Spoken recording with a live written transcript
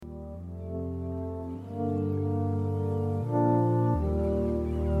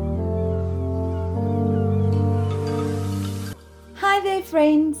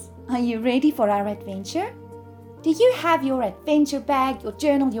friends, are you ready for our adventure? Do you have your adventure bag, your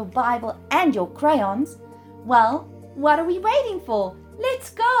journal, your Bible, and your crayons? Well, what are we waiting for?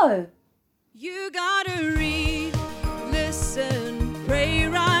 Let's go! You gotta read, listen, pray,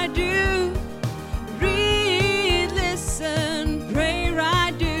 right, do. Read, listen, pray,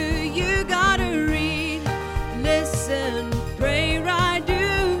 right, do. You gotta read, listen, pray, right,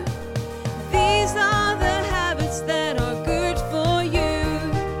 do. These are the habits that are good for you.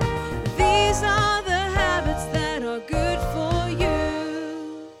 These are the habits that are good for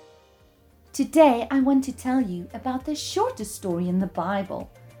you. Today I want to tell you about the shortest story in the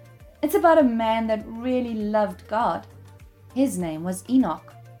Bible. It's about a man that really loved God. His name was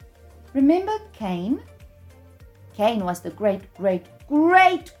Enoch. Remember Cain? Cain was the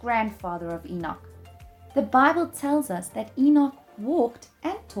great-great-great-grandfather of Enoch. The Bible tells us that Enoch walked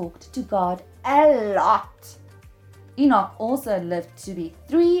and talked to God a lot. Enoch also lived to be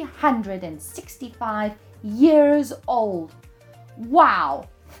 365 years old. Wow,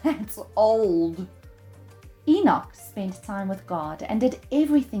 that's old. Enoch spent time with God and did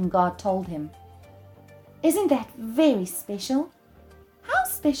everything God told him. Isn't that very special? How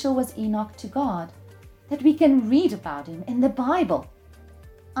special was Enoch to God that we can read about him in the Bible?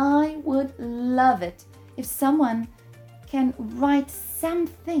 I would love it if someone can write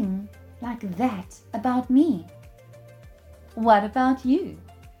something like that about me. What about you?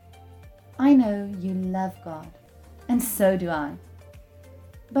 I know you love God, and so do I.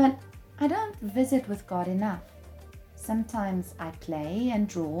 But I don't visit with God enough. Sometimes I play and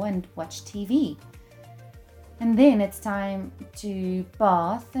draw and watch TV. And then it's time to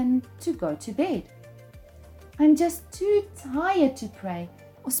bath and to go to bed. I'm just too tired to pray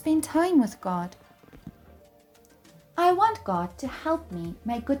or spend time with God. I want God to help me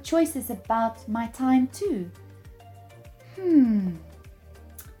make good choices about my time too.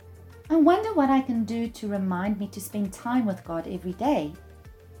 I wonder what I can do to remind me to spend time with God every day.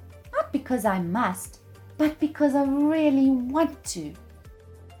 Not because I must, but because I really want to.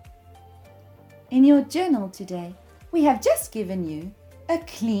 In your journal today, we have just given you a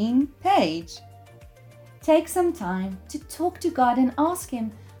clean page. Take some time to talk to God and ask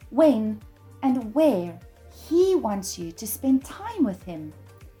Him when and where He wants you to spend time with Him.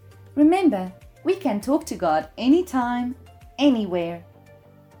 Remember, we can talk to God anytime, anywhere.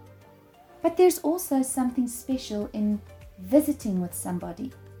 But there's also something special in visiting with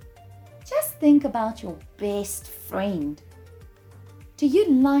somebody. Just think about your best friend. Do you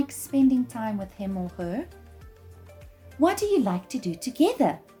like spending time with him or her? What do you like to do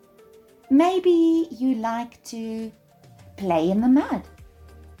together? Maybe you like to play in the mud.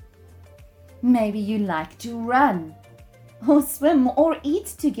 Maybe you like to run or swim or eat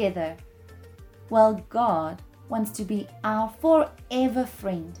together. Well, God wants to be our forever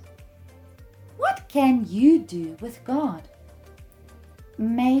friend. What can you do with God?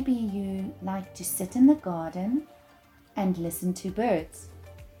 Maybe you like to sit in the garden and listen to birds.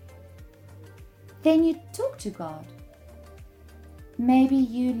 Then you talk to God. Maybe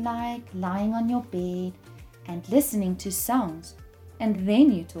you like lying on your bed and listening to songs, and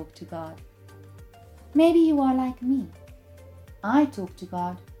then you talk to God. Maybe you are like me. I talk to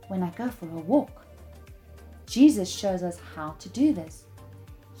God when I go for a walk. Jesus shows us how to do this.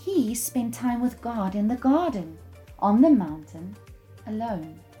 He spent time with God in the garden, on the mountain,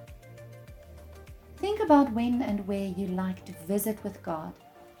 alone. Think about when and where you like to visit with God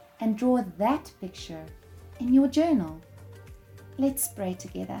and draw that picture in your journal. Let's pray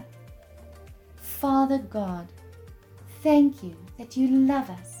together. Father God, thank you that you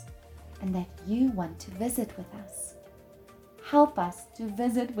love us and that you want to visit with us. Help us to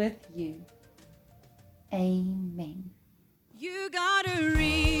visit with you. Amen. You gotta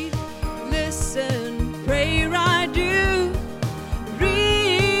read, listen,